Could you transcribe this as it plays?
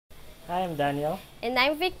Hi, I'm Daniel. And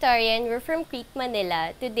I'm Victoria, and we're from Krete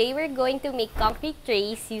Manila. Today we're going to make concrete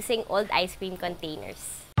trays using old ice cream containers.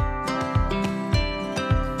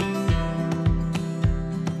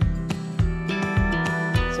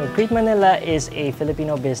 So Krete Manila is a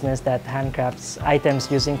Filipino business that handcrafts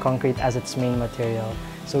items using concrete as its main material.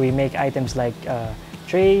 So we make items like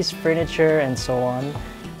trays, furniture, and so on.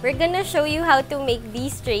 We're gonna show you how to make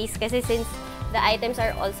these trays kasi since the items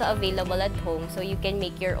are also available at home, so you can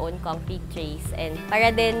make your own concrete trays. And para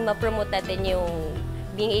din ma-promote natin yung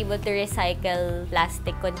being able to recycle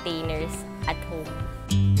plastic containers at home.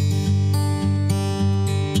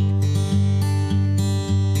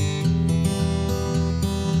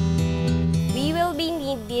 We will be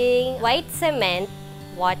needing white cement,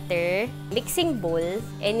 water, mixing bowl,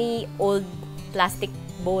 any old plastic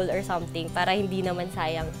bowl or something para hindi naman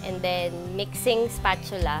sayang. And then mixing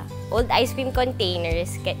spatula, old ice cream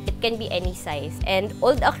containers, it can be any size. And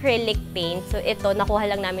old acrylic paint, so ito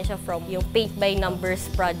nakuha lang namin siya from yung paint by numbers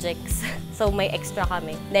projects. So may extra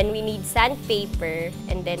kami. Then we need sandpaper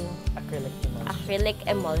and then acrylic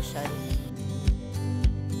emulsion.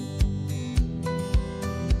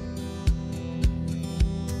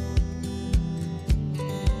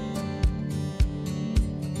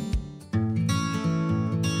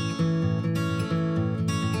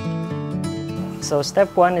 So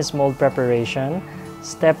step 1 is mold preparation.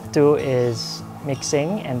 Step 2 is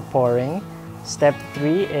mixing and pouring. Step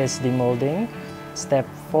 3 is demolding. Step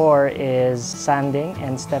 4 is sanding.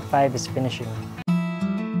 And step 5 is finishing.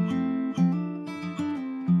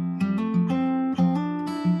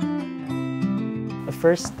 The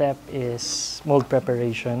first step is mold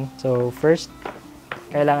preparation. So first,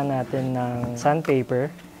 kailangan natin ng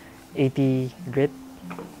sandpaper, 80 grit.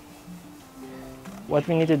 What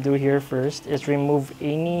we need to do here first is remove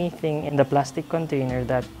anything in the plastic container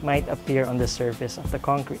that might appear on the surface of the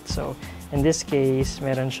concrete. So, in this case,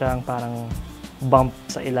 meron siyang parang bump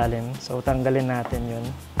sa ilalim. So, tanggalin natin yun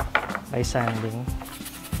by sanding.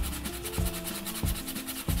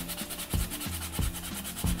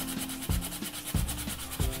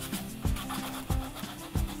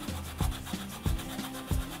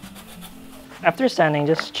 After sanding,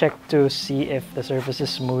 just check to see if the surface is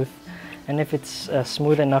smooth. And if it's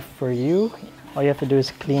smooth enough for you, all you have to do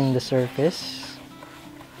is clean the surface.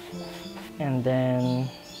 And then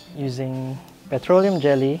using petroleum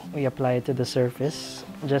jelly, we apply it to the surface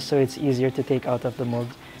just so it's easier to take out of the mold.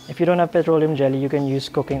 If you don't have petroleum jelly, you can use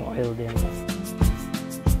cooking oil then.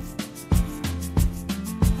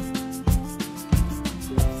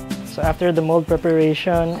 So after the mold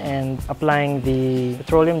preparation and applying the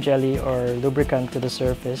petroleum jelly or lubricant to the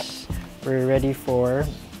surface, we're ready for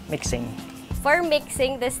mixing. For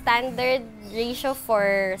mixing, the standard ratio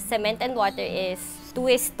for cement and water is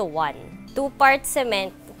 2:1. 2 parts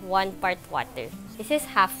cement, 1 part water. This is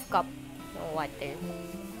half cup ng water.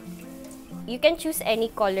 You can choose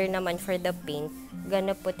any color naman for the paint.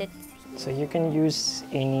 Gonna put it. So you can use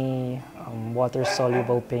any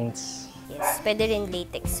water-soluble paints. Yes, pwede rin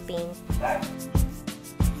latex paint.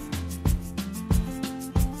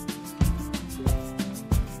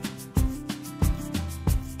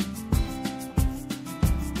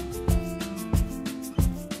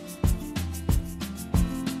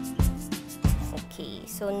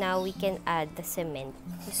 So now we can add the cement.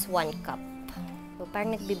 Just 1 cup. So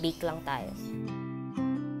parang nagbe-bake lang tayo.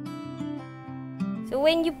 So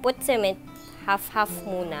when you put cement, half-half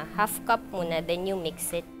muna. Half cup muna, then you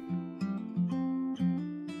mix it.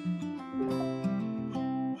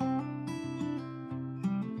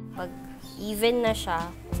 Pag even na siya,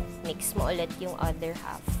 mix mo ulit yung other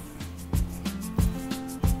half.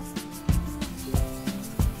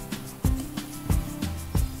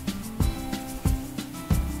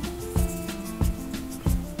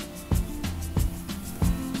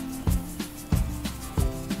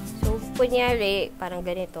 Kunyari, parang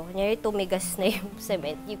ganito. Kunyari, tumigas na yung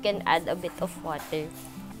cement. You can add a bit of water.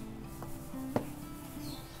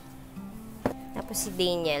 Tapos si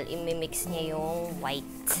Daniel, imimix niya yung white.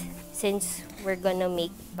 Since we're gonna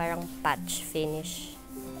make parang patch finish.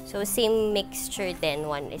 So, same mixture then,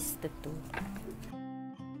 1:2.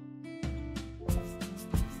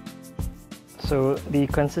 So, the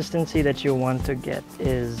consistency that you want to get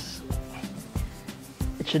is,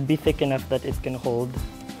 it should be thick enough that it can hold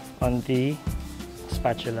on the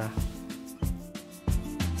spatula.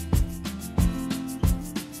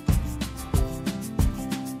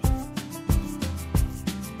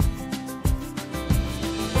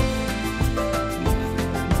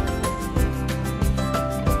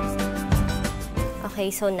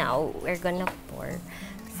 Okay, so now we're gonna pour.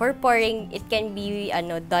 For pouring, it can be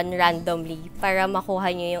done randomly para makuha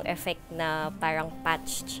nyo yung effect na parang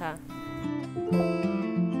patched siya.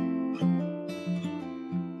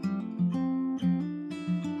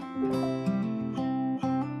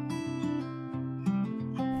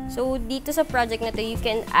 So, dito sa project na to, you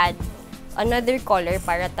can add another color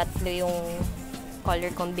para tatlo yung color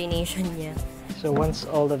combination niya. So, once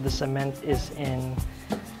all of the cement is in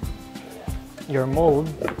your mold,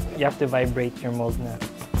 you have to vibrate your mold na.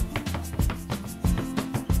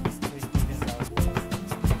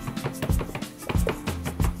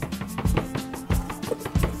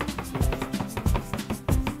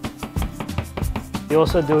 You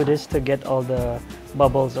also do this to get all the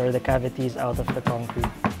bubbles or the cavities out of the concrete.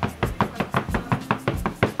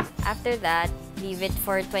 After that, leave it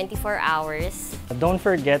for 24 hours. Don't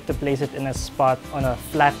forget to place it in a spot on a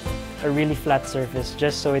really flat surface,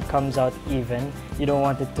 just so it comes out even. You don't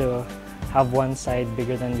want it to have one side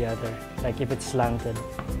bigger than the other, like if it's slanted.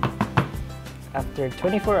 After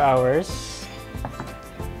 24 hours,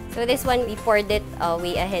 so this one, we poured it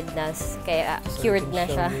way ahead na, kaya cured na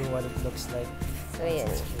siya. So show you what it looks like. So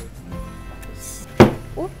yan.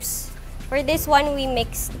 Oops! For this one, we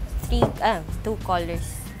mixed two colors.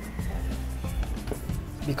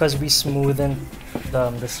 Because we smoothened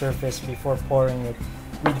the surface before pouring it,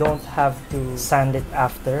 we don't have to sand it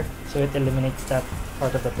after, so it eliminates that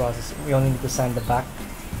part of the process. We only need to sand the back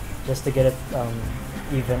just to get it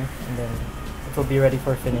even, and then it will be ready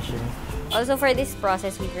for finishing. Also for this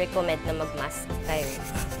process, we recommend na mag-mask kayo.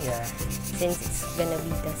 Yeah. Since it's gonna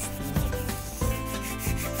be dusty.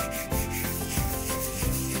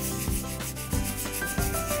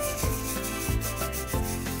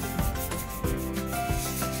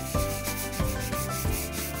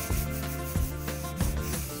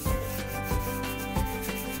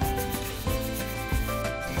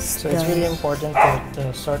 So it's really important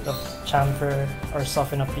to sort of chamfer or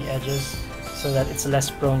soften up the edges so that it's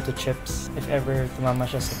less prone to chips if ever tumama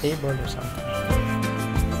siya sa table or something.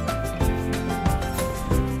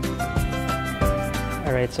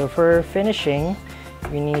 Alright, so for finishing,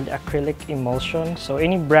 we need acrylic emulsion. So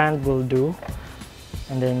any brand will do.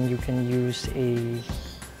 And then you can use an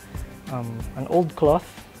old cloth,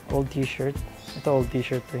 old t-shirt. Ito old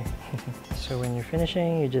t-shirt eh. So when you're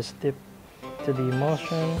finishing, you just dip to the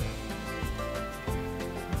emulsion.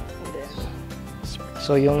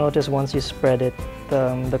 So you'll notice once you spread it,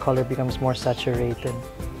 the color becomes more saturated.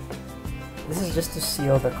 This is just to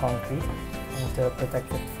seal the concrete and to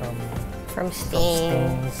protect it from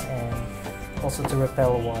stains and also to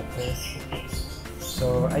repel water.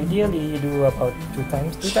 So ideally you do about 2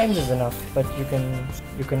 times. 2 times is enough, but you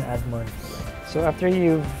can add more. So after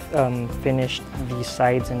you've finished the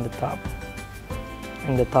sides and the top,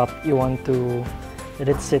 you want to let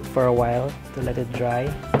it sit for a while to let it dry,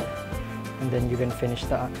 and then you can finish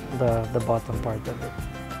the bottom part of it.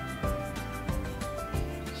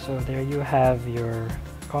 So there you have your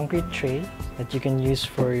concrete tray that you can use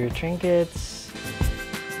for your trinkets.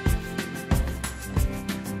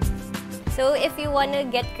 So if you want to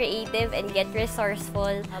get creative and get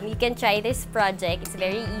resourceful, you can try this project. It's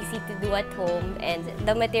very easy to do at home, and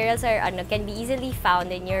the materials are can be easily found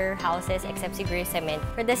in your houses except siguro cement.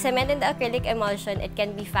 For the cement and the acrylic emulsion, it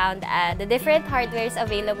can be found at the different hardwares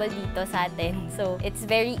available dito sa atin. So it's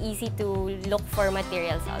very easy to look for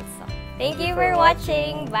materials also. Thank you for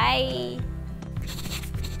watching. Bye!